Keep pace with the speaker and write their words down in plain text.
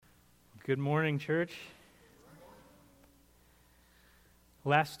Good morning, church.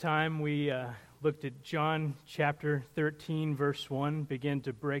 Last time we looked at John chapter 13, verse 1, began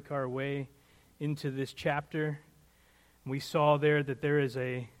to break our way into this chapter. We saw there that there is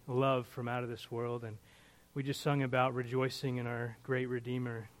a love from out of this world, and we just sung about rejoicing in our great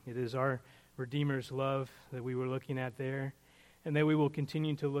Redeemer. It is our Redeemer's love that we were looking at there, and that we will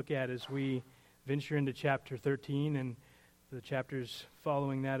continue to look at as we venture into chapter 13 and the chapters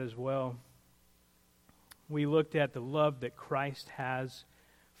following that as well. We looked at the love that Christ has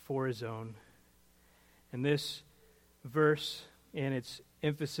for his own. And this verse and its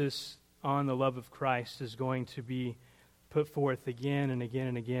emphasis on the love of Christ is going to be put forth again and again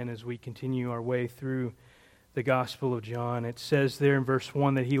and again as we continue our way through the Gospel of John. It says there in verse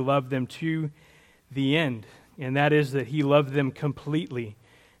 1 that he loved them to the end, and that is that he loved them completely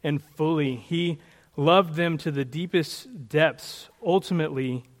and fully. He loved them to the deepest depths,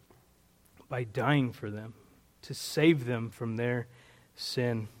 ultimately by dying for them, to save them from their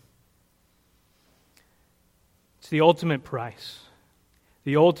sin. It's the ultimate price,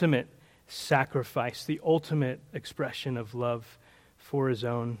 the ultimate sacrifice, the ultimate expression of love for his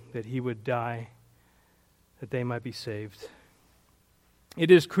own, that he would die, that they might be saved.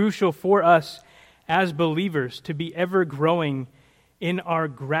 It is crucial for us as believers to be ever growing in our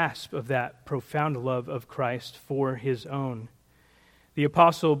grasp of that profound love of Christ for his own. The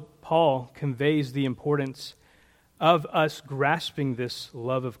Apostle Paul conveys the importance of us grasping this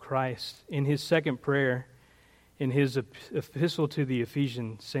love of Christ in his second prayer in his epistle to the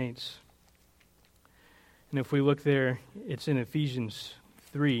Ephesian saints. And if we look there, it's in Ephesians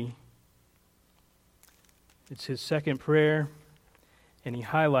 3. It's his second prayer, and he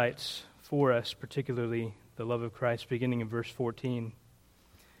highlights for us particularly the love of Christ, beginning in verse 14.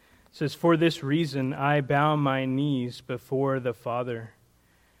 It says, "For this reason I bow my knees before the Father,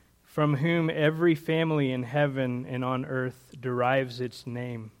 from whom every family in heaven and on earth derives its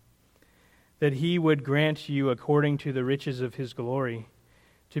name, that he would grant you, according to the riches of his glory,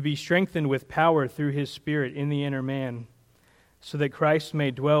 to be strengthened with power through his Spirit in the inner man, so that Christ may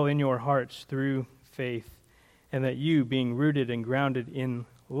dwell in your hearts through faith, and that you, being rooted and grounded in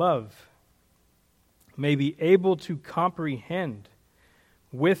love, may be able to comprehend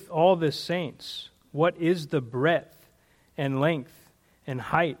with all the saints what is the breadth and length and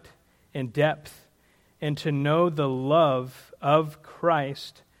height and depth, and to know the love of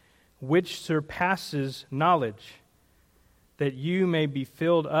Christ which surpasses knowledge, that you may be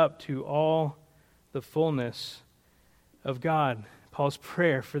filled up to all the fullness of God." Paul's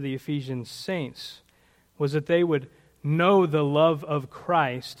prayer for the Ephesian saints was that they would know the love of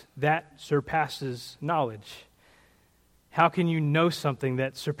Christ that surpasses knowledge. How can you know something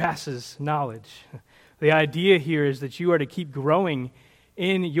that surpasses knowledge? The idea here is that you are to keep growing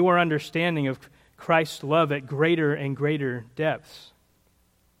in your understanding of Christ's love at greater and greater depths.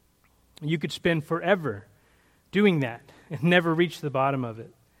 You could spend forever doing that and never reach the bottom of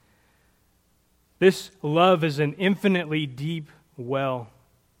it. This love is an infinitely deep well,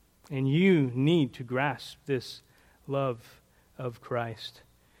 and you need to grasp this love of Christ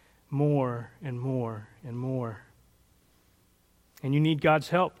more and more and more. And you need God's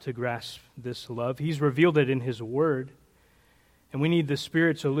help to grasp this love. He's revealed it in his Word. And we need the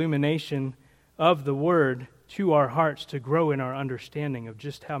Spirit's illumination of the Word to our hearts to grow in our understanding of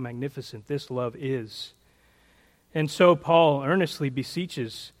just how magnificent this love is. And so Paul earnestly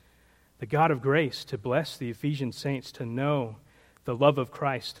beseeches the God of grace to bless the Ephesian saints to know the love of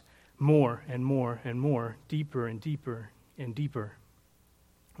Christ more and more and more, deeper and deeper and deeper.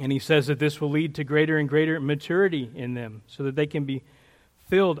 And he says that this will lead to greater and greater maturity in them so that they can be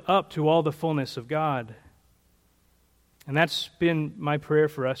filled up to all the fullness of God. And that's been my prayer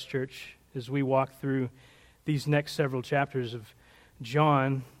for us, church, as we walk through these next several chapters of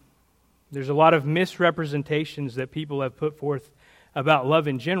John. There's a lot of misrepresentations that people have put forth about love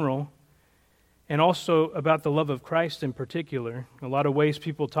in general, and also about the love of Christ in particular. A lot of ways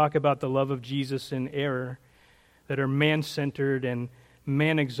people talk about the love of Jesus in error that are man-centered and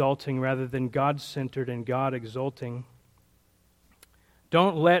man-exalting rather than God-centered and God-exalting.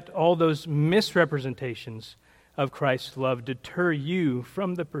 Don't let all those misrepresentations of Christ's love deter you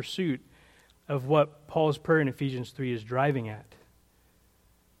from the pursuit of what Paul's prayer in Ephesians 3 is driving at.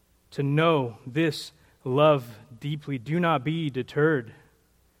 To know this love deeply. Do not be deterred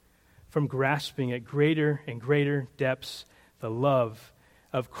from grasping at greater and greater depths the love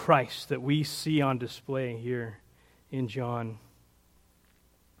of Christ that we see on display here in John.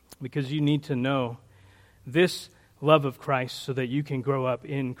 Because you need to know this love of Christ so that you can grow up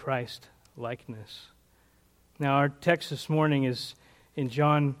in Christ likeness. Now, our text this morning is in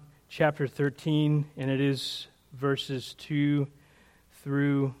John chapter 13, and it is verses 2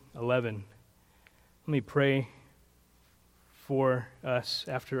 through 11. Let me pray for us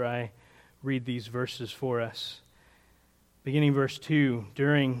after I read these verses for us. Beginning verse 2,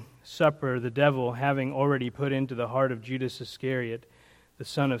 during supper, the devil, having already put into the heart of Judas Iscariot, the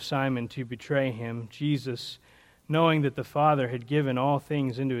son of Simon, to betray him, Jesus, knowing that the Father had given all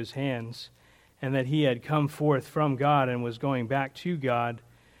things into his hands, and that he had come forth from God and was going back to God,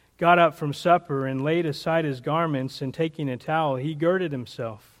 got up from supper and laid aside his garments, and taking a towel, he girded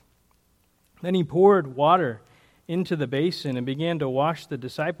himself. Then he poured water into the basin and began to wash the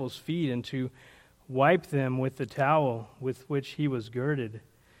disciples' feet and to wipe them with the towel with which he was girded.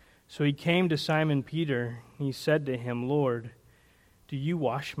 So he came to Simon Peter. He said to him, Lord, do you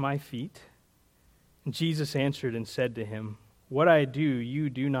wash my feet? And Jesus answered and said to him, what I do you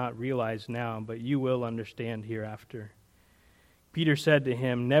do not realize now, but you will understand hereafter. Peter said to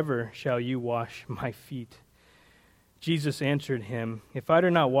him, never shall you wash my feet. Jesus answered him, if I do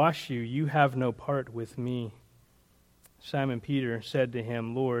not wash you, you have no part with me. Simon Peter said to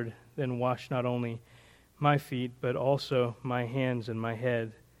him, Lord, then wash not only my feet, but also my hands and my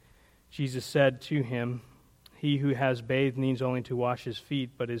head. Jesus said to him, he who has bathed needs only to wash his feet,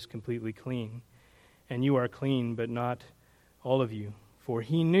 but is completely clean. And you are clean, but not all of you. For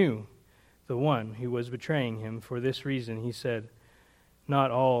he knew the one who was betraying him. For this reason he said,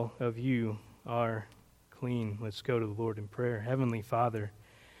 not all of you are clean. Let's go to the Lord in prayer. Heavenly Father,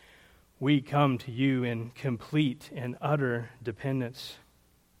 we come to you in complete and utter dependence.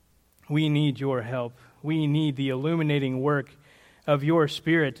 We need your help. We need the illuminating work of your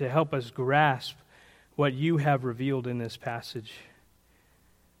Spirit to help us grasp what you have revealed in this passage.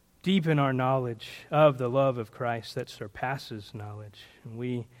 Deepen our knowledge of the love of Christ that surpasses knowledge. And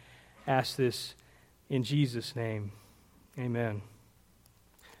we ask this in Jesus' name. Amen.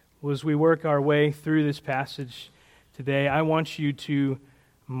 Well, as we work our way through this passage today, I want you to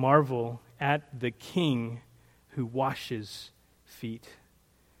marvel at the King who washes feet.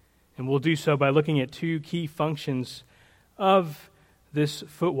 And we'll do so by looking at two key functions of this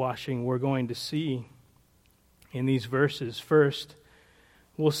foot washing we're going to see in these verses. First,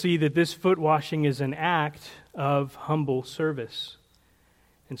 we'll see that this foot washing is an act of humble service.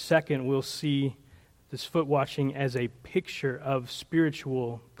 And second, we'll see this foot washing as a picture of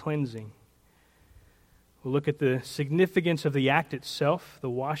spiritual cleansing. We'll look at the significance of the act itself, the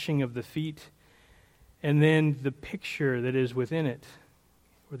washing of the feet, and then the picture that is within it,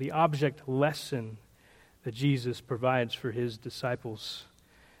 or the object lesson that Jesus provides for his disciples.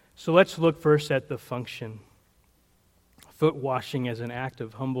 So let's look first at the function. Foot washing as an act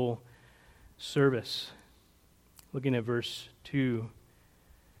of humble service. Looking at verse 2,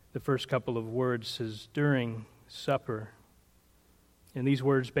 the first couple of words says, during supper. And these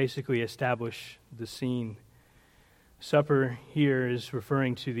words basically establish the scene. Supper here is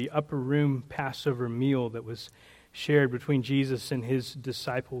referring to the upper room Passover meal that was shared between Jesus and his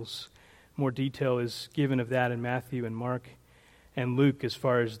disciples. More detail is given of that in Matthew and Mark and Luke as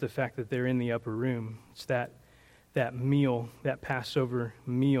far as the fact that they're in the upper room. It's that meal, that Passover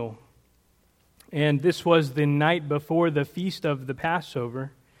meal. And this was the night before the feast of the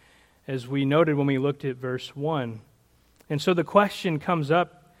Passover, as we noted when we looked at verse 1. And so the question comes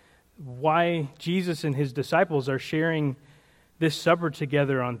up why Jesus and his disciples are sharing this supper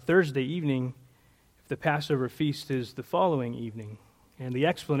together on Thursday evening if the Passover feast is the following evening. And the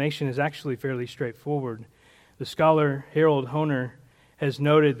explanation is actually fairly straightforward. The scholar Harold Hoehner has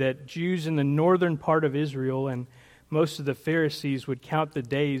noted that Jews in the northern part of Israel and most of the Pharisees would count the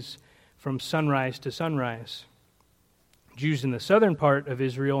days from sunrise to sunrise. Jews in the southern part of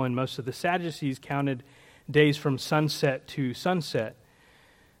Israel and most of the Sadducees counted days from sunset to sunset.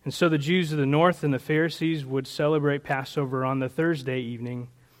 And so the Jews of the north and the Pharisees would celebrate Passover on the Thursday evening,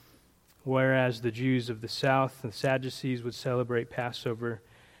 whereas the Jews of the south, the Sadducees, would celebrate Passover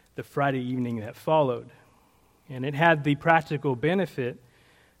the Friday evening that followed. And it had the practical benefit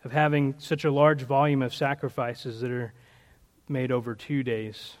of having such a large volume of sacrifices that are made over 2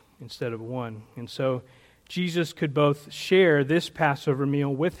 days instead of one. And so Jesus could both share this Passover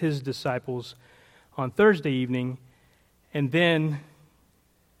meal with his disciples on Thursday evening, and then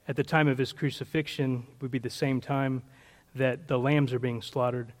at the time of his crucifixion would be the same time that the lambs are being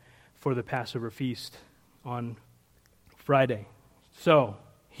slaughtered for the Passover feast on Friday. So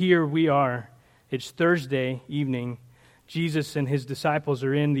here we are. It's Thursday evening. Jesus and his disciples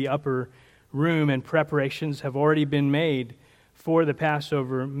are in the upper room, and preparations have already been made for the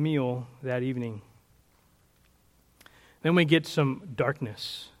Passover meal that evening. Then we get some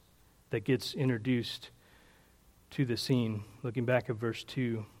darkness that gets introduced to the scene. Looking back at verse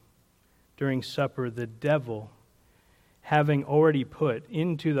 2. during supper, the devil, having already put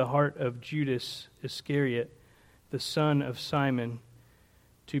into the heart of Judas Iscariot, the son of Simon,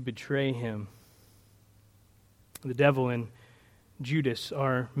 to betray him. The devil and Judas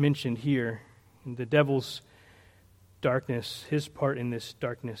are mentioned here. And the devil's darkness, his part in this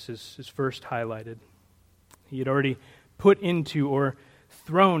darkness is first highlighted. He had already put into or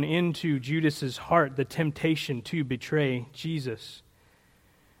thrown into Judas's heart the temptation to betray Jesus.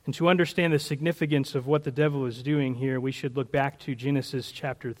 And to understand the significance of what the devil is doing here, we should look back to Genesis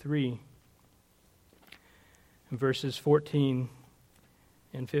chapter 3, verses 14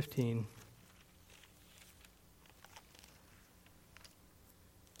 and 15.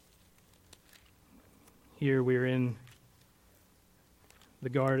 Here we're in the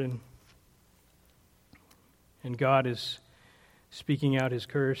garden, and God is speaking out his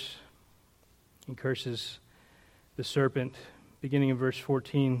curse. He curses the serpent. Beginning in verse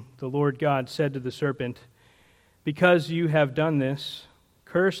 14, the Lord God said to the serpent, "Because you have done this,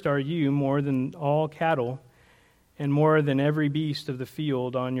 cursed are you more than all cattle, and more than every beast of the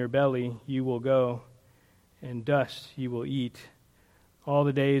field. On your belly you will go, and dust you will eat all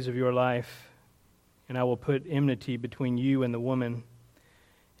the days of your life. And I will put enmity between you and the woman,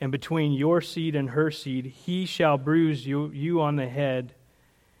 and between your seed and her seed. He shall bruise you on the head,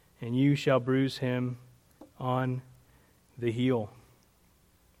 and you shall bruise him on the heel."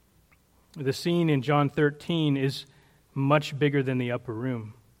 The scene in John 13 is much bigger than the upper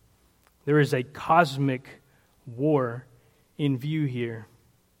room. There is a cosmic war in view here,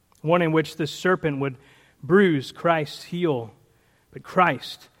 one in which the serpent would bruise Christ's heel, but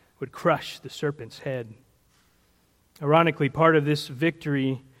Christ would crush the serpent's head. Ironically, part of this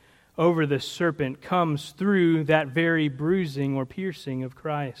victory over the serpent comes through that very bruising or piercing of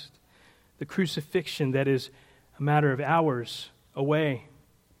Christ, the crucifixion that is a matter of hours away.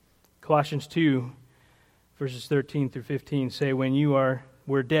 Colossians 2, verses 13 through 15 say, "When you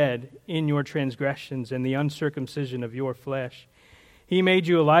were dead in your transgressions and the uncircumcision of your flesh, he made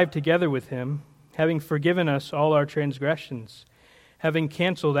you alive together with him, having forgiven us all our transgressions, having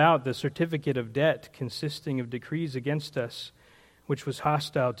canceled out the certificate of debt consisting of decrees against us, which was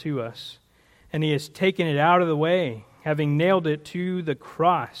hostile to us. And he has taken it out of the way, having nailed it to the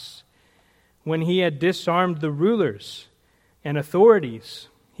cross. When he had disarmed the rulers and authorities,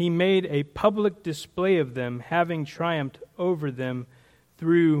 he made a public display of them, having triumphed over them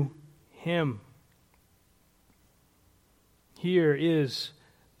through him." Here is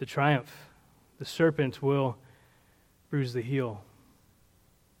the triumph. The serpent will bruise the heel,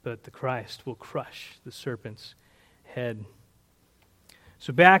 but the Christ will crush the serpent's head.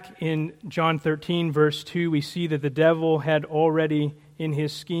 So back in John 13, verse 2, we see that the devil had already, in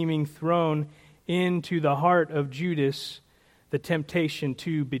his scheming, thrown into the heart of Judas the temptation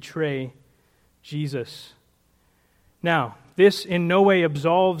to betray Jesus. Now, this in no way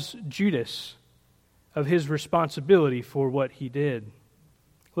absolves Judas of his responsibility for what he did.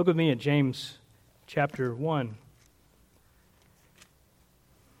 Look with me at James chapter 1.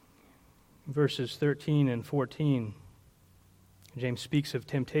 Verses 13 and 14. James speaks of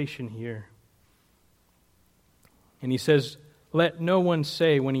temptation here. And he says, "Let no one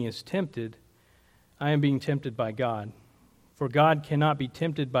say when he is tempted, 'I am being tempted by God.' For God cannot be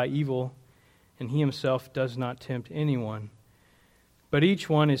tempted by evil, and he himself does not tempt anyone. But each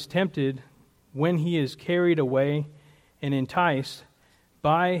one is tempted when he is carried away and enticed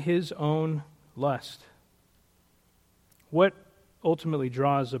by his own lust." What ultimately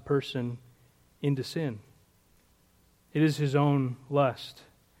draws a person into sin? It is his own lust.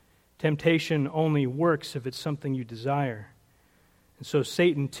 Temptation only works if it's something you desire. And so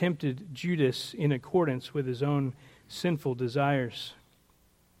Satan tempted Judas in accordance with his own sinful desires.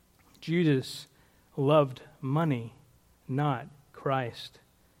 Judas loved money, not Christ.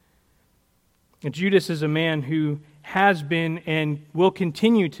 And Judas is a man who has been and will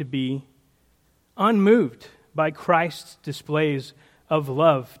continue to be unmoved by Christ's displays of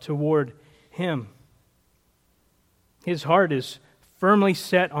love toward him. His heart is firmly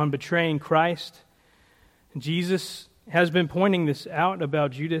set on betraying Christ. Jesus has been pointing this out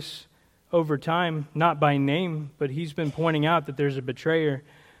about Judas over time, not by name, but he's been pointing out that there's a betrayer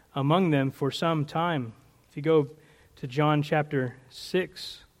among them for some time. If you go to John chapter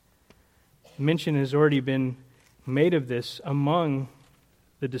 6, mention has already been made of this among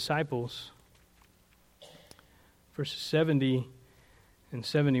the disciples. Verses 70 and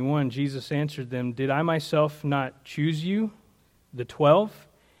 71, Jesus answered them, "Did I myself not choose you, the 12?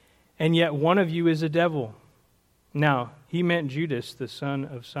 And yet one of you is a devil." Now, he meant Judas, the son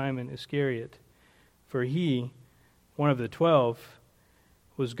of Simon Iscariot, for he, one of the 12,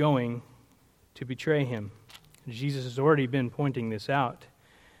 was going to betray him. Jesus has already been pointing this out.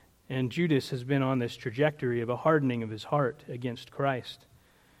 And Judas has been on this trajectory of a hardening of his heart against Christ.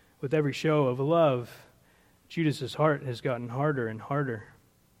 With every show of love, Judas's heart has gotten harder and harder.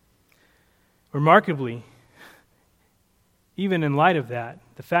 Remarkably, even in light of that,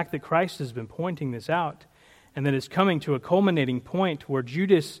 the fact that Christ has been pointing this out and that it's coming to a culminating point where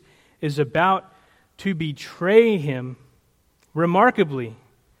Judas is about to betray him, remarkably,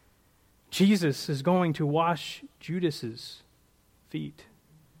 Jesus is going to wash Judas's feet.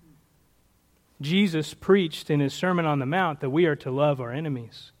 Jesus preached in his Sermon on the Mount that we are to love our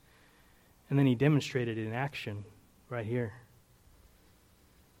enemies. And then he demonstrated it in action right here.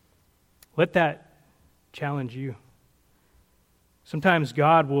 Let that challenge you. Sometimes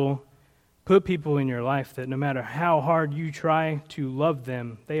God will put people in your life that no matter how hard you try to love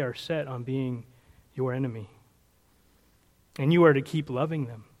them, they are set on being your enemy. And you are to keep loving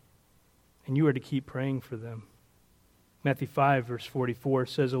them. And you are to keep praying for them. Matthew 5, verse 44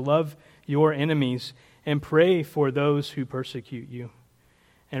 says, love your enemies and pray for those who persecute you.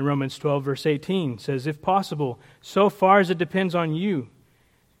 And Romans 12, verse 18 says, if possible, so far as it depends on you,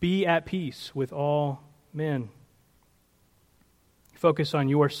 be at peace with all men. Focus on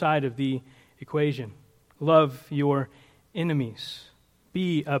your side of the equation. Love your enemies.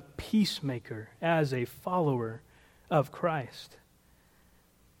 Be a peacemaker as a follower of Christ.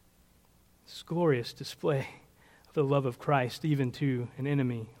 This glorious display of the love of Christ even to an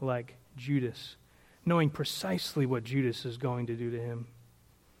enemy like Judas, knowing precisely what Judas is going to do to him.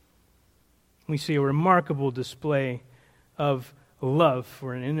 We see a remarkable display of love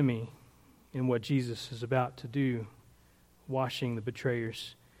for an enemy in what Jesus is about to do, washing the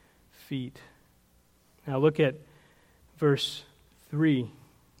betrayer's feet. Now look at verse 3,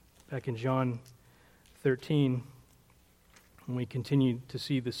 back in John 13, when we continue to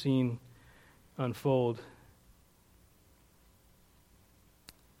see the scene unfold.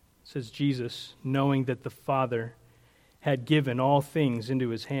 It says, Jesus, knowing that the Father had given all things into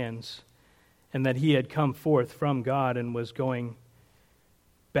his hands, and that he had come forth from God and was going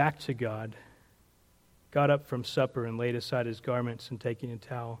back to God, got up from supper and laid aside his garments, and taking a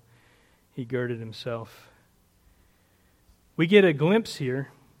towel, he girded himself. We get a glimpse here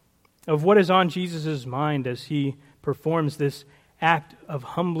of what is on Jesus' mind as he performs this act of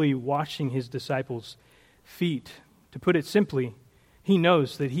humbly washing his disciples' feet. To put it simply, he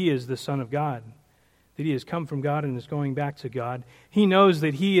knows that he is the Son of God, that he has come from God and is going back to God. He knows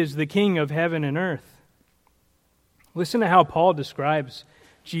that he is the King of heaven and earth. Listen to how Paul describes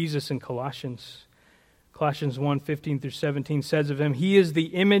Jesus in Colossians. Colossians 1:15-17 says of him, he is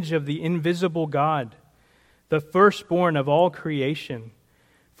the image of the invisible God, the firstborn of all creation.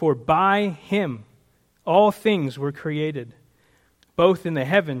 For by him all things were created, both in the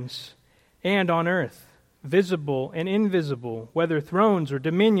heavens and on earth, visible and invisible, whether thrones or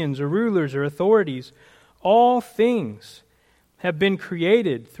dominions or rulers or authorities. All things have been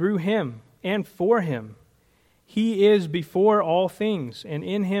created through him and for him. He is before all things, and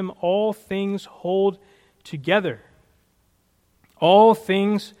in him all things hold together. All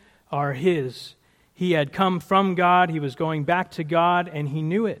things are his. He had come from God, he was going back to God, and he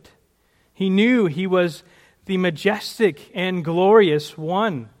knew it. He knew he was the majestic and glorious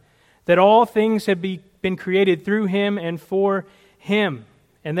one, that all things had been created through him and for him,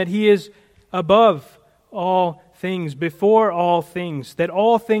 and that he is above all things, before all things, that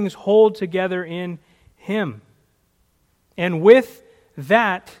all things hold together in him. And with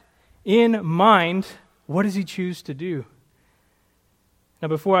that in mind, what does he choose to do? Now,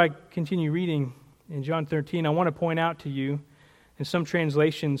 before I continue reading in John 13, I want to point out to you, in some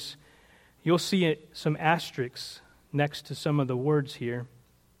translations, you'll see some asterisks next to some of the words here.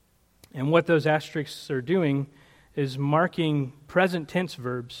 And what those asterisks are doing is marking present tense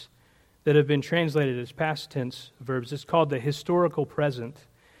verbs that have been translated as past tense verbs. It's called the historical present.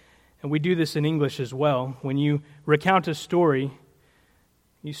 And we do this in English as well. When you recount a story,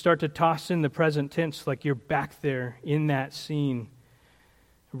 you start to toss in the present tense like you're back there in that scene,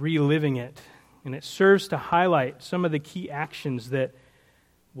 reliving it. And it serves to highlight some of the key actions that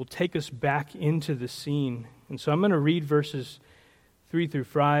will take us back into the scene. And so I'm going to read verses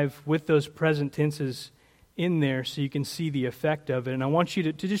 3-5 with those present tenses in there so you can see the effect of it. And I want you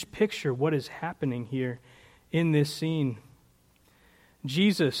to just picture what is happening here in this scene.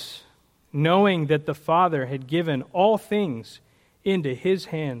 Jesus, knowing that the Father had given all things into his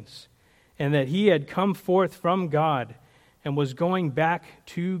hands, and that he had come forth from God and was going back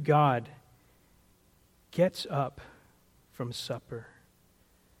to God, gets up from supper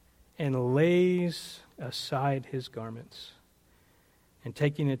and lays aside his garments, and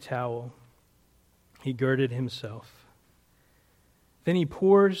taking a towel, he girded himself. Then he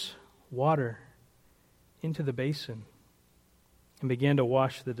pours water into the basin and began to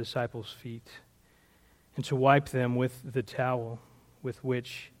wash the disciples' feet and to wipe them with the towel with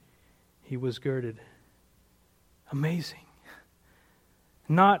which he was girded. Amazing.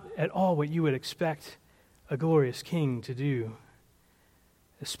 Not at all what you would expect a glorious king to do,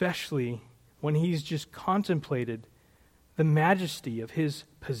 especially when he's just contemplated the majesty of his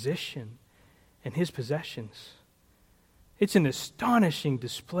position and his possessions. It's an astonishing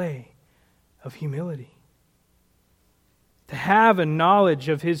display of humility. To have a knowledge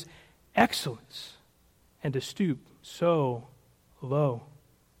of his excellence and to stoop so low.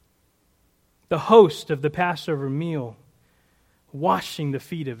 The host of the Passover meal washing the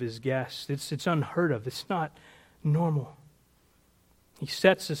feet of his guests. It's unheard of. It's not normal. He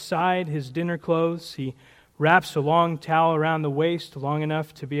sets aside his dinner clothes. He wraps a long towel around the waist, long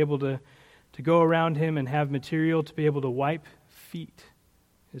enough to be able to go around him and have material to be able to wipe feet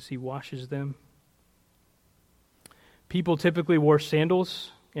as he washes them. People typically wore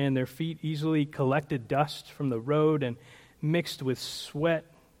sandals, and their feet easily collected dust from the road and mixed with sweat.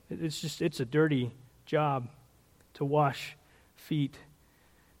 It's a dirty job to wash feet.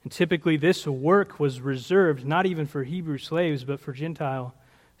 And typically this work was reserved not even for Hebrew slaves, but for Gentile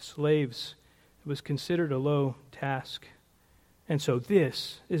slaves. It was considered a low task. And so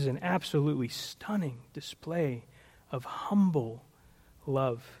this is an absolutely stunning display of humble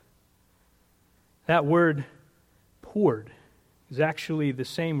love. That word, poured, is actually the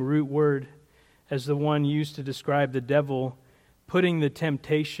same root word as the one used to describe the devil putting the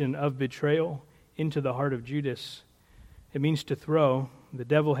temptation of betrayal into the heart of Judas. It means to throw. The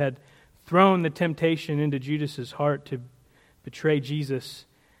devil had thrown the temptation into Judas's heart to betray Jesus.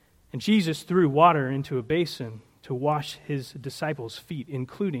 And Jesus threw water into a basin to wash his disciples' feet,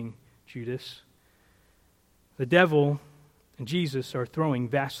 including Judas. The devil and Jesus are throwing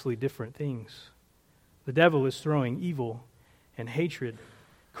vastly different things. The devil is throwing evil and hatred.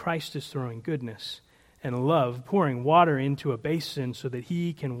 Christ is throwing goodness and love, pouring water into a basin so that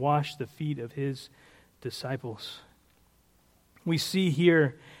he can wash the feet of his disciples. We see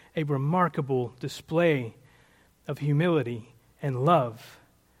here a remarkable display of humility and love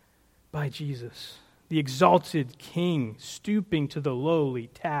by Jesus, the exalted King stooping to the lowly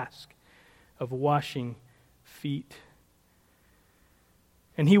task of washing feet.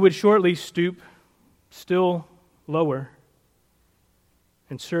 And he would shortly stoop still lower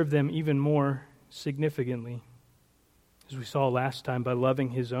and serve them even more significantly, as we saw last time, by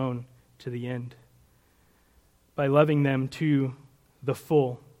loving his own to the end, by loving them to the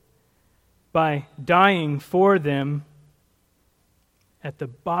full, by dying for them at the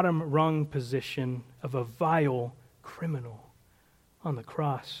bottom rung position of a vile criminal on the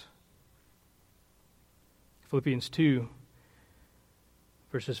cross. Philippians 2,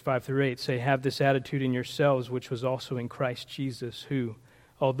 verses 5 through 8 say, "Have this attitude in yourselves, which was also in Christ Jesus, who,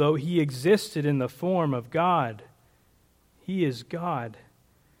 although he existed in the form of God, he is God.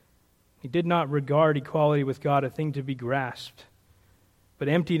 He did not regard equality with God a thing to be grasped, but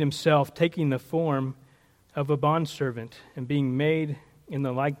emptied himself, taking the form of a bondservant, and being made in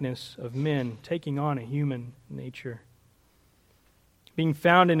the likeness of men, taking on a human nature. Being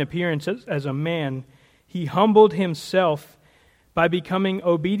found in appearance as a man, he humbled himself by becoming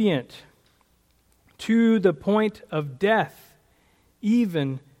obedient to the point of death,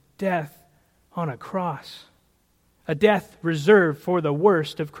 even death on a cross, a death reserved for the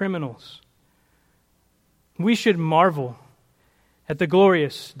worst of criminals." We should marvel at the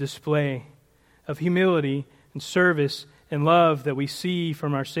glorious display of humility and service and love that we see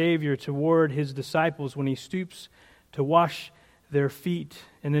from our Savior toward his disciples when he stoops to wash their feet,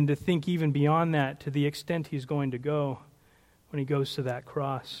 and then to think even beyond that to the extent he's going to go when he goes to that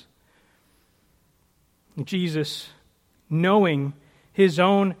cross. Jesus, knowing his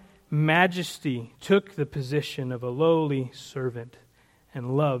own majesty, took the position of a lowly servant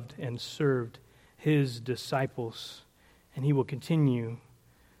and loved and served his disciples, and he will continue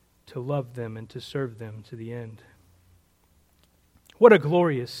to love them and to serve them to the end. What a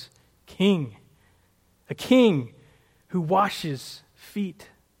glorious king! A king who washes feet.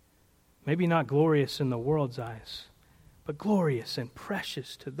 Maybe not glorious in the world's eyes, but glorious and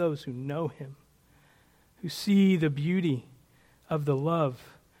precious to those who know him, who see the beauty of the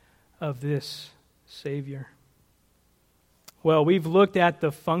love of this Savior. Well, we've looked at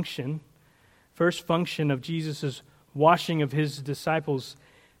the first function of Jesus' washing of his disciples'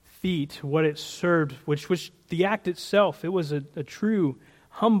 feet, what it served, which was the act itself. It was a true,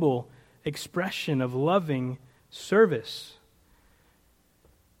 humble expression of loving service.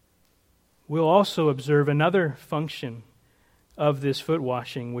 we'll also observe another function of this foot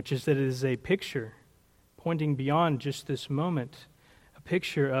washing, which is that it is a picture pointing beyond just this moment, a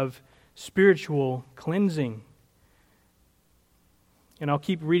picture of spiritual cleansing. And I'll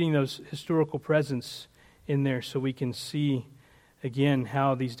keep reading those historical presents in there so we can see again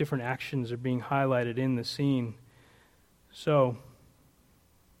how these different actions are being highlighted in the scene. So,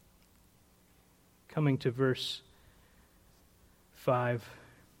 coming to verse 5.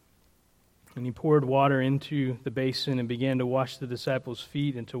 And he poured water into the basin and began to wash the disciples'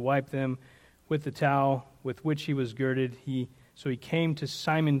 feet and to wipe them with the towel with which he was girded. So he came to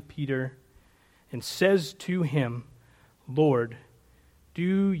Simon Peter and says to him, Lord,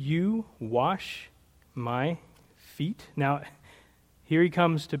 do you wash my feet? Now, here he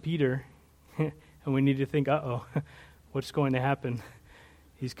comes to Peter, and we need to think, what's going to happen?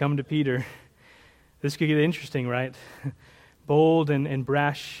 He's come to Peter. This could get interesting, right? Bold and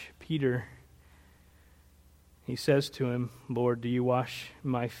brash Peter. He says to him, Lord, do you wash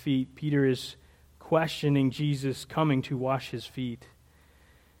my feet? Peter is questioning Jesus coming to wash his feet.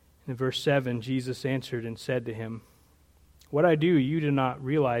 In verse 7, Jesus answered and said to him, what I do you do not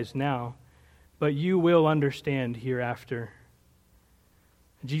realize now, but you will understand hereafter.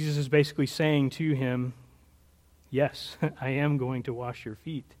 Jesus is basically saying to him, yes, I am going to wash your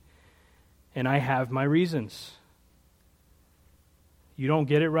feet, and I have my reasons. You don't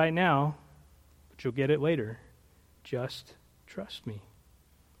get it right now, but you'll get it later. Just trust me.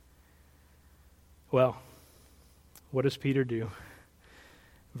 Well, what does Peter do?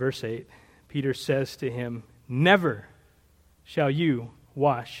 Verse 8, Peter says to him, never shall you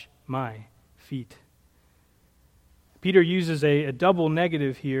wash my feet. Peter uses a double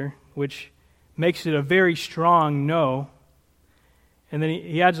negative here, which makes it a very strong no. And then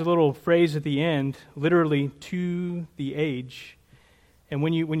he adds a little phrase at the end, literally, to the age. And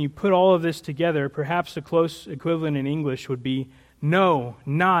when you put all of this together, perhaps a close equivalent in English would be, no,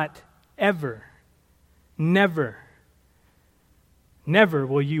 not ever. Never. Never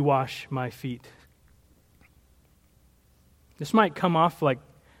will you wash my feet. This might come off like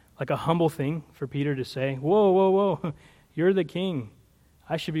a humble thing for Peter to say, whoa, you're the king.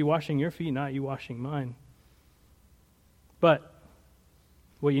 I should be washing your feet, not you washing mine. But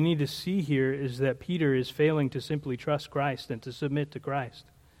what you need to see here is that Peter is failing to simply trust Christ and to submit to Christ.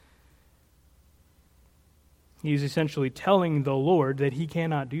 He's essentially telling the Lord that he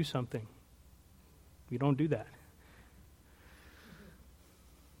cannot do something. We don't do that.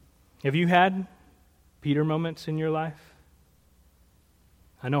 Have you had Peter moments in your life?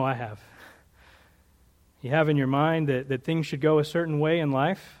 I know I have. You have in your mind that things should go a certain way in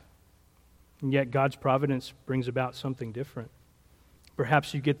life, and yet God's providence brings about something different.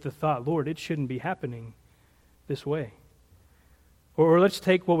 Perhaps you get the thought, Lord, it shouldn't be happening this way. Or let's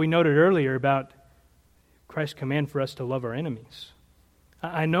take what we noted earlier about Christ's command for us to love our enemies.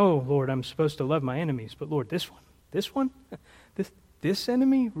 I know, Lord, I'm supposed to love my enemies, but Lord, this one, this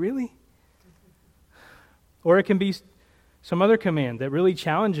enemy, really? Or it can be some other command that really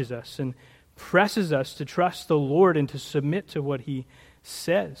challenges us and presses us to trust the Lord and to submit to what he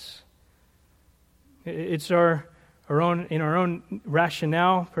says. It's in our own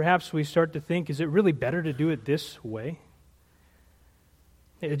rationale, perhaps we start to think, is it really better to do it this way?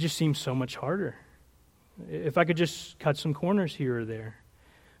 It just seems so much harder. If I could just cut some corners here or there.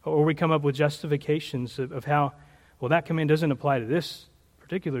 Or we come up with justifications of how, well, that command doesn't apply to this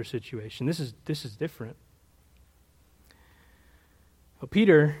particular situation. This is different. Well,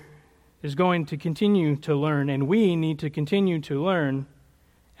 Peter is going to continue to learn, and we need to continue to learn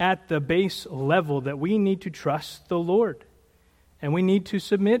at the base level that we need to trust the Lord. And we need to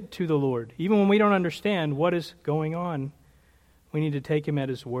submit to the Lord. Even when we don't understand what is going on, we need to take him at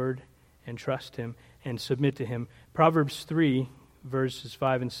his word and trust him and submit to him. Proverbs 3, verses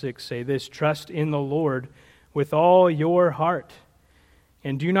 5 and 6 say this, trust in the Lord with all your heart,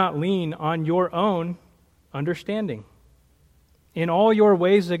 and do not lean on your own understanding. In all your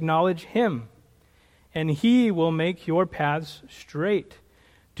ways acknowledge him, and he will make your paths straight.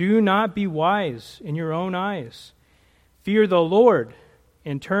 Do not be wise in your own eyes. Fear the Lord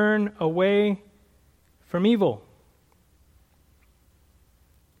and turn away from evil.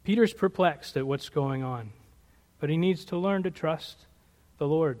 Peter's perplexed at what's going on, but he needs to learn to trust the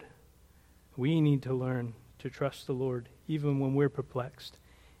Lord. We need to learn to trust the Lord even when we're perplexed,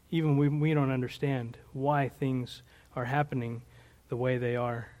 even when we don't understand why things are happening the way they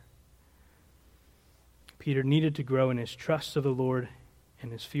are. Peter needed to grow in his trust of the Lord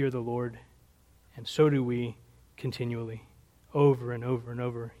and his fear of the Lord, and so do we continually, over and over and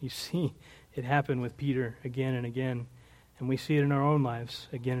over. You see it happen with Peter again and again, And we see it in our own lives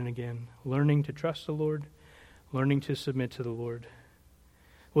again and again. Learning to trust the Lord, learning to submit to the Lord.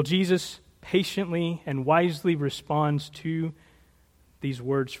 Well, Jesus patiently and wisely responds to these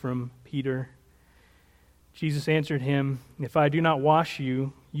words from Peter. Jesus answered him, "If I do not wash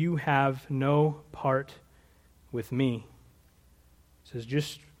you, you have no part with me." He says,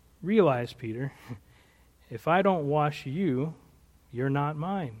 just realize, Peter, if I don't wash you, you're not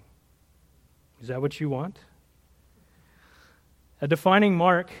mine. Is that what you want? A defining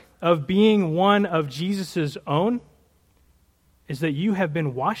mark of being one of Jesus' own is that you have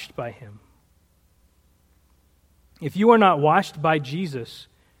been washed by him. If you are not washed by Jesus,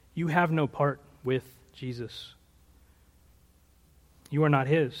 you have no part with Jesus. You are not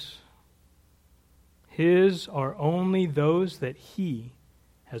his. His are only those that he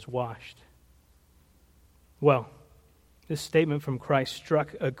has washed. Well, this statement from Christ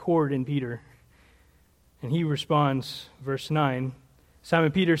struck a chord in Peter. And he responds, verse 9,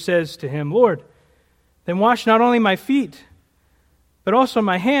 Simon Peter says to him, "Lord, then wash not only my feet, but also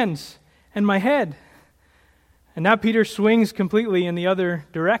my hands and my head." And now Peter swings completely in the other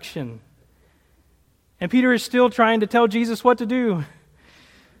direction. And Peter is still trying to tell Jesus what to do.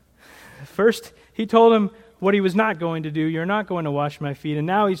 First, he told him what he was not going to do. You're not going to wash my feet. And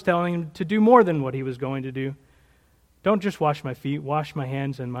now he's telling him to do more than what he was going to do. Don't just wash my feet, wash my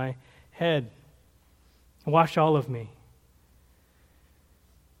hands and my head. Wash all of me.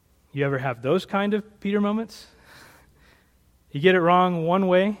 You ever have those kind of Peter moments? You get it wrong one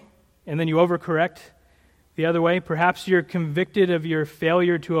way, and then you overcorrect the other way. Perhaps you're convicted of your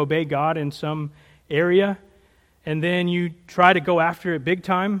failure to obey God in some area, and then you try to go after it big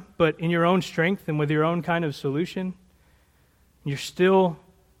time, but in your own strength and with your own kind of solution. You're still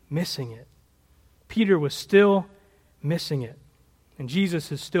missing it. Peter was still missing it. And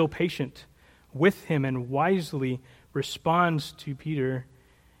Jesus is still patient with him and wisely responds to Peter.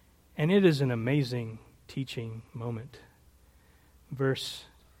 And it is an amazing teaching moment. Verse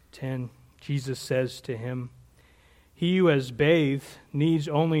 10, Jesus says to him, "He who has bathed needs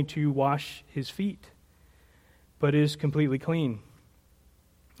only to wash his feet, but is completely clean.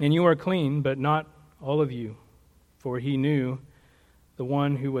 And you are clean, but not all of you." For he knew the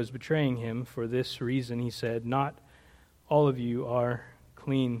one who was betraying him. For this reason he said, "Not all of you are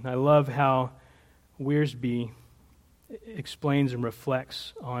clean." I love how Wiersbe explains and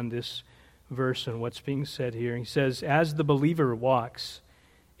reflects on this verse and what's being said here. He says, as the believer walks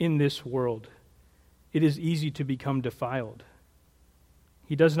in this world, it is easy to become defiled.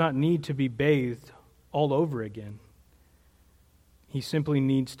 He does not need to be bathed all over again. He simply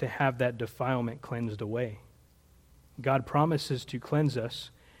needs to have that defilement cleansed away. God promises to cleanse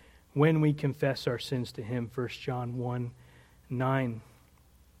us when we confess our sins to him, 1 John 1:9.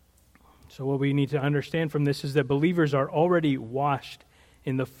 So what we need to understand from this is that believers are already washed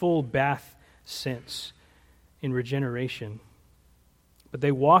in the full bath sense in regeneration. But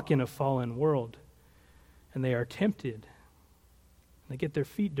they walk in a fallen world, and they are tempted. They get their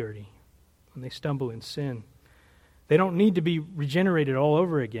feet dirty, and they stumble in sin. They don't need to be regenerated all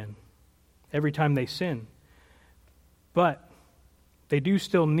over again every time they sin. But they do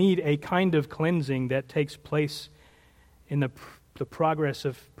still need a kind of cleansing that takes place in the progress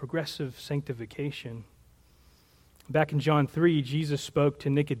of progressive sanctification. Back in John 3, Jesus spoke to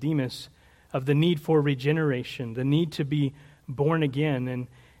Nicodemus of the need for regeneration, the need to be born again.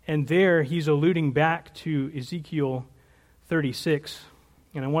 And there he's alluding back to Ezekiel 36.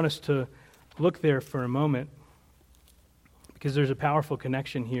 And I want us to look there for a moment because there's a powerful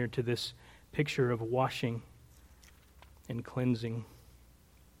connection here to this picture of washing and cleansing.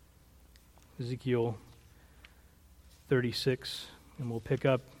 Ezekiel 36, and we'll pick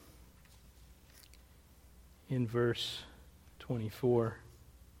up in verse 24.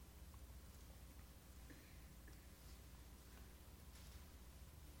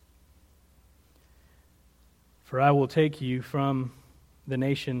 "For I will take you from the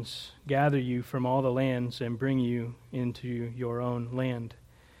nations, gather you from all the lands, and bring you into your own land.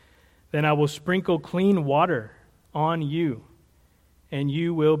 Then I will sprinkle clean water on you, and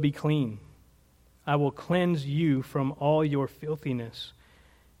you will be clean. I will cleanse you from all your filthiness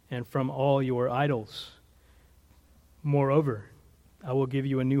and from all your idols. Moreover, I will give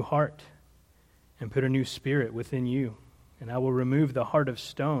you a new heart and put a new spirit within you, and I will remove the heart of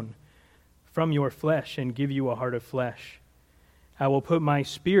stone from your flesh and give you a heart of flesh. I will put my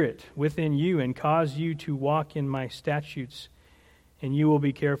spirit within you and cause you to walk in my statutes, and you will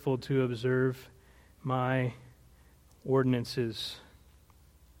be careful to observe my ordinances."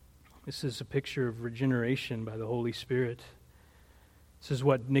 This is a picture of regeneration by the Holy Spirit. This is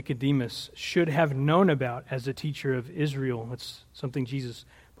what Nicodemus should have known about as a teacher of Israel. It's something Jesus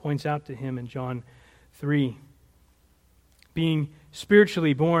points out to him in John 3. Being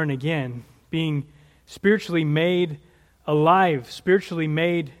spiritually born again, being spiritually made alive, spiritually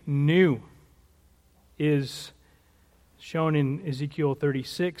made new, is shown in Ezekiel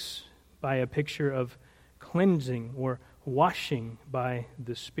 36 by a picture of cleansing or washing by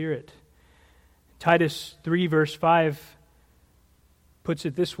the Spirit. Titus 3 verse 5 puts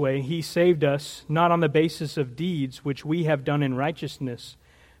it this way: He saved us not on the basis of deeds which we have done in righteousness,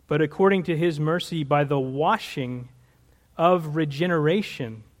 but according to His mercy by the washing of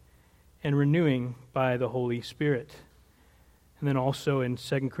regeneration and renewing by the Holy Spirit. And then also in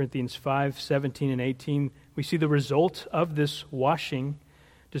 2 Corinthians 5, 17 and 18, we see the result of this washing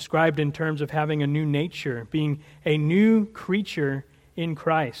described in terms of having a new nature, being a new creature in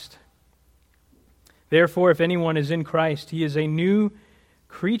Christ. Therefore, if anyone is in Christ, he is a new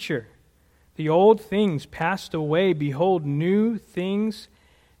creature. The old things passed away. Behold, new things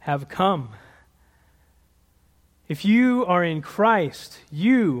have come. If you are in Christ,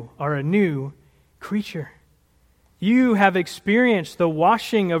 you are a new creature. You have experienced the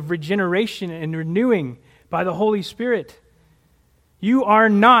washing of regeneration and renewing by the Holy Spirit. You are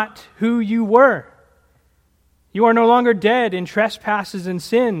not who you were. You are no longer dead in trespasses and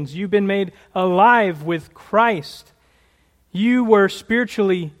sins. You've been made alive with Christ. You were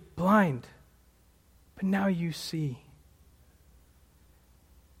spiritually blind, but now you see.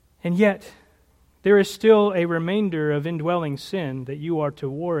 And yet, there is still a remainder of indwelling sin that you are to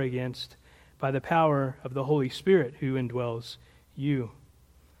war against by the power of the Holy Spirit who indwells you.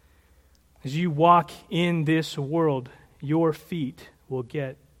 As you walk in this world, your feet will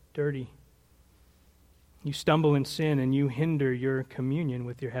get dirty. You stumble in sin and you hinder your communion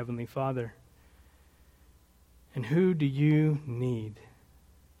with your Heavenly Father. And who do you need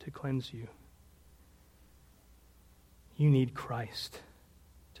to cleanse you? You need Christ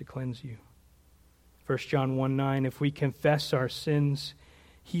to cleanse you. 1 John 1:9, if we confess our sins,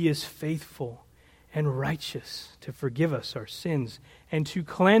 He is faithful and righteous to forgive us our sins and to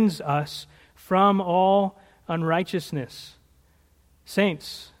cleanse us from all unrighteousness.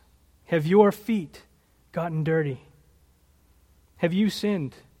 Saints, have your feet gotten dirty? Have you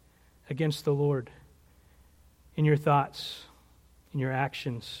sinned against the Lord in your thoughts, in your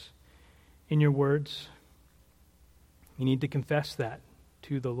actions, in your words? You need to confess that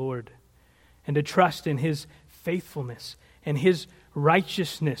to the Lord and to trust in His faithfulness and His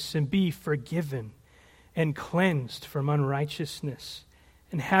righteousness and be forgiven and cleansed from unrighteousness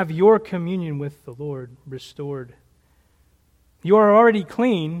and have your communion with the Lord restored. You are already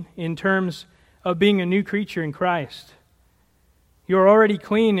clean in terms of being a new creature in Christ. You are already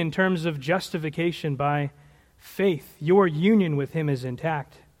clean in terms of justification by faith. Your union with Him is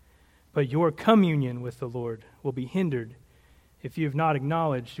intact, but your communion with the Lord will be hindered if you have not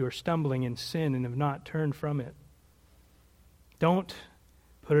acknowledged your stumbling in sin and have not turned from it. Don't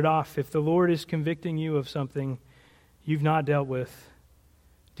put it off. If the Lord is convicting you of something you've not dealt with,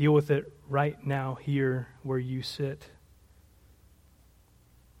 deal with it right now, here where you sit.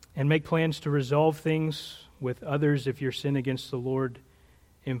 And make plans to resolve things with others if your sin against the Lord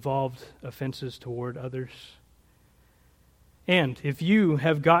involved offenses toward others. And if you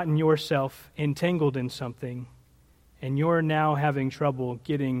have gotten yourself entangled in something and you're now having trouble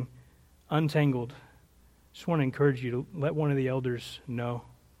getting untangled, I just want to encourage you to let one of the elders know.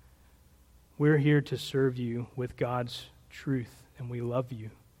 We're here to serve you with God's truth, and we love you,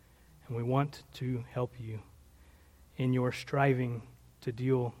 and we want to help you in your striving to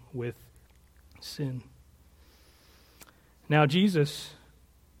deal with sin. Now, Jesus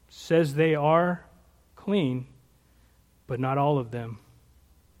says they are clean, but not all of them.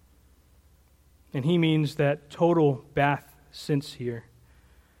 And He means that total bath since here.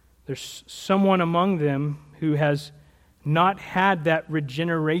 There's someone among them who has not had that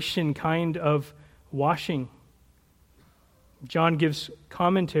regeneration kind of washing. John gives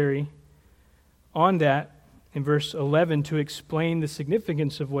commentary on that in verse 11 to explain the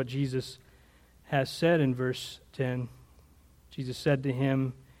significance of what Jesus has said in verse 10. Jesus said to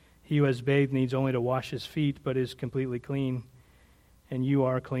him, "He who has bathed needs only to wash his feet, but is completely clean. And you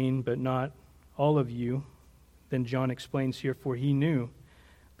are clean, but not all of you." Then John explains here, for he knew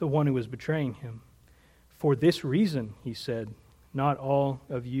the one who was betraying him. "For this reason," he said, "not all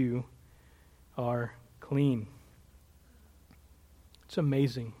of you are clean." It's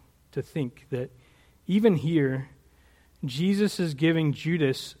amazing to think that even here, Jesus is giving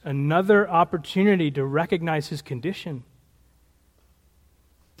Judas another opportunity to recognize his condition,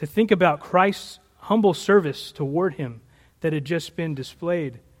 to think about Christ's humble service toward him, that had just been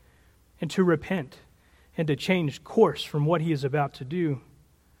displayed, and to repent and to change course from what he is about to do.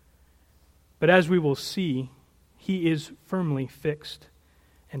 But as we will see, he is firmly fixed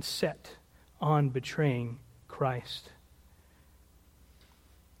and set on betraying Christ.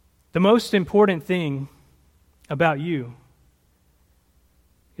 The most important thing about you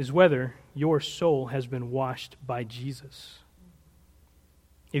is whether your soul has been washed by Jesus.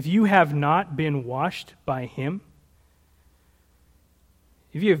 If you have not been washed by him,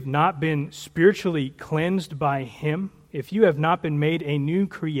 if you have not been spiritually cleansed by him, if you have not been made a new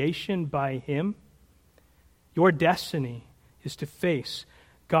creation by him, your destiny is to face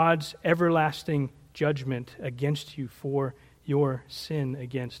God's everlasting judgment against you for your sin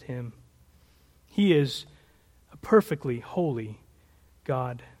against him. He is a perfectly holy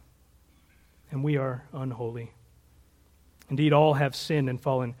God, and we are unholy. Indeed, all have sinned and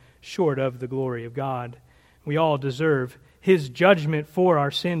fallen short of the glory of God. We all deserve his judgment for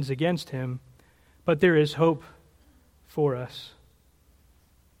our sins against him, but there is hope for us.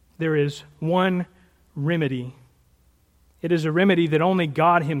 There is one remedy. It is a remedy that only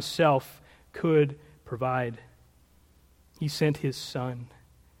God himself could provide. He sent his Son,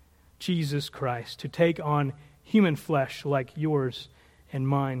 Jesus Christ, to take on human flesh like yours and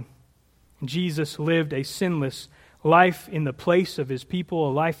mine. Jesus lived a sinless life in the place of his people,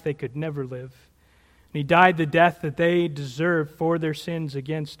 a life they could never live. And he died the death that they deserved for their sins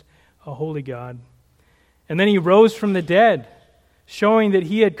against a holy God. And then he rose from the dead, showing that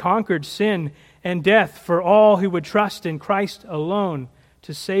he had conquered sin and death for all who would trust in Christ alone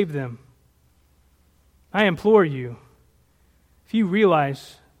to save them. I implore you, if you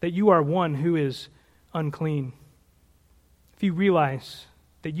realize that you are one who is unclean, if you realize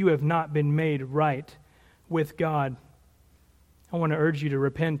that you have not been made right with God, I want to urge you to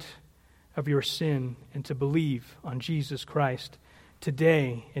repent of your sin and to believe on Jesus Christ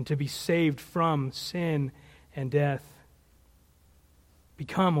today and to be saved from sin and death.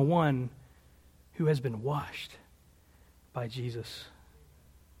 Become a one who has been washed by Jesus.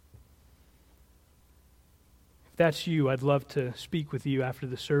 If that's you, I'd love to speak with you after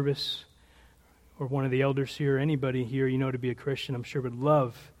the service, or one of the elders here, anybody here you know to be a Christian, I'm sure would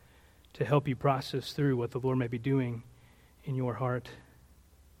love to help you process through what the Lord may be doing in your heart.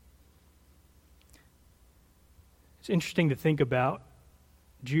 It's interesting to think about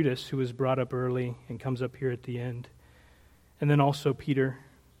Judas, who was brought up early and comes up here at the end, and then also Peter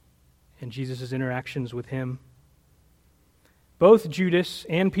and Jesus' interactions with him. Both Judas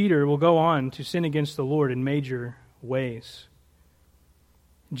and Peter will go on to sin against the Lord in major ways.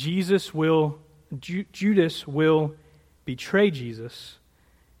 Judas will betray Jesus,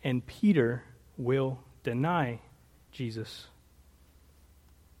 and Peter will deny Jesus.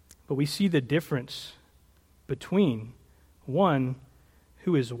 But we see the difference between one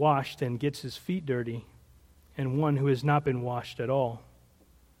who is washed and gets his feet dirty and one who has not been washed at all,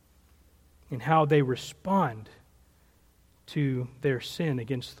 and how they respond to their sin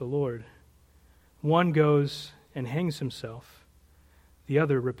against the Lord. One goes and hangs himself. The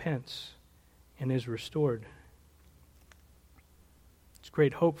other repents and is restored. It's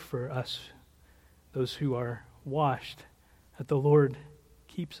great hope for us, those who are washed, that the Lord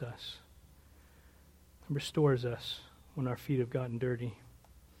keeps us and restores us when our feet have gotten dirty.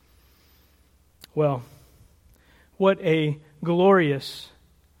 Well, what a glorious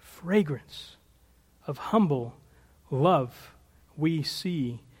fragrance of humble love we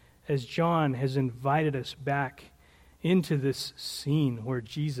see as John has invited us back into this scene where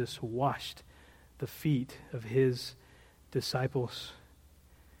Jesus washed the feet of his disciples.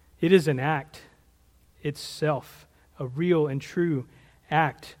 It is an act itself, a real and true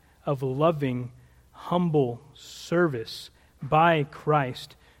act of loving, humble service by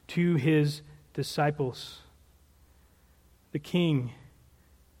Christ to his disciples. The king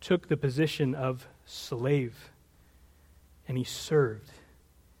took the position of slave, and he served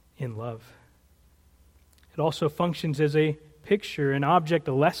in love. It also functions as a picture, an object,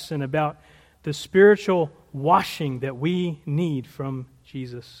 a lesson about the spiritual washing that we need from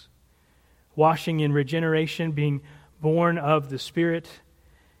Jesus. Washing in regeneration, being born of the Spirit,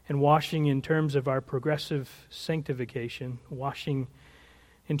 and washing in terms of our progressive sanctification, washing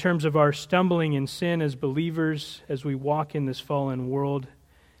in terms of our stumbling in sin as believers as we walk in this fallen world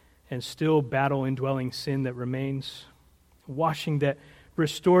and still battle indwelling sin that remains, washing that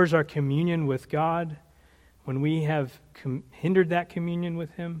restores our communion with God when we have hindered that communion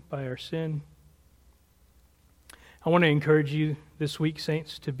with him by our sin. I want to encourage you this week,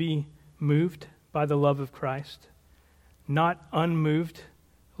 saints, to be moved by the love of Christ, not unmoved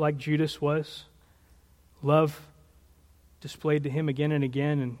like Judas was. Love displayed to him again and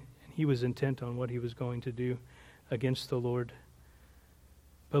again, and he was intent on what he was going to do against the Lord.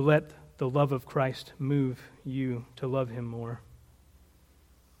 But let the love of Christ move you to love him more.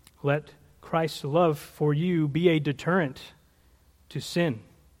 Let Christ's love for you be a deterrent to sin,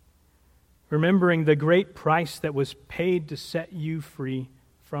 remembering the great price that was paid to set you free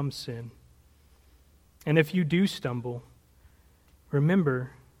from sin. And if you do stumble,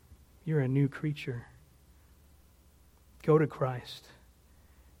 remember you're a new creature. Go to Christ.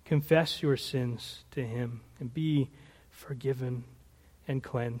 Confess your sins to him and be forgiven and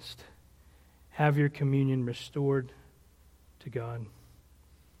cleansed. Have your communion restored to God.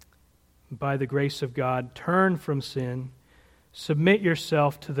 By the grace of God, turn from sin. Submit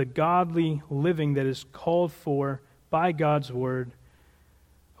yourself to the godly living that is called for by God's word,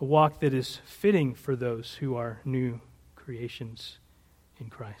 a walk that is fitting for those who are new creations in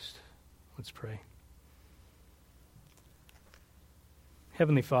Christ. Let's pray.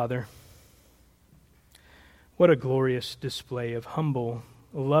 Heavenly Father, what a glorious display of humble,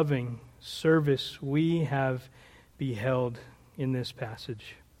 loving service we have beheld in this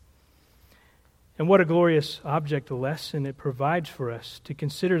passage. And what a glorious object lesson it provides for us to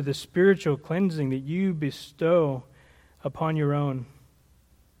consider the spiritual cleansing that you bestow upon your own,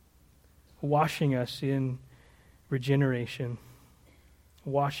 washing us in regeneration,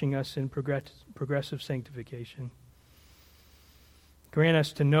 washing us in progressive sanctification. Grant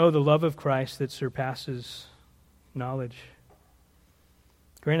us to know the love of Christ that surpasses knowledge.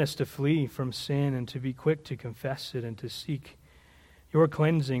 Grant us to flee from sin and to be quick to confess it and to seek your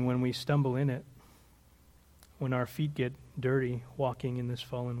cleansing when we stumble in it, when our feet get dirty walking in this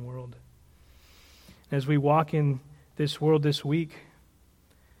fallen world. As we walk in this world this week,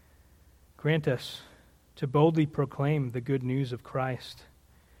 grant us to boldly proclaim the good news of Christ,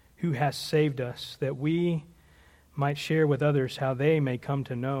 who has saved us, that we might share with others how they may come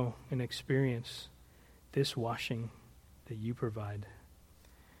to know and experience this washing that you provide.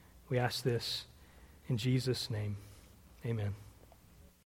 We ask this in Jesus' name. Amen.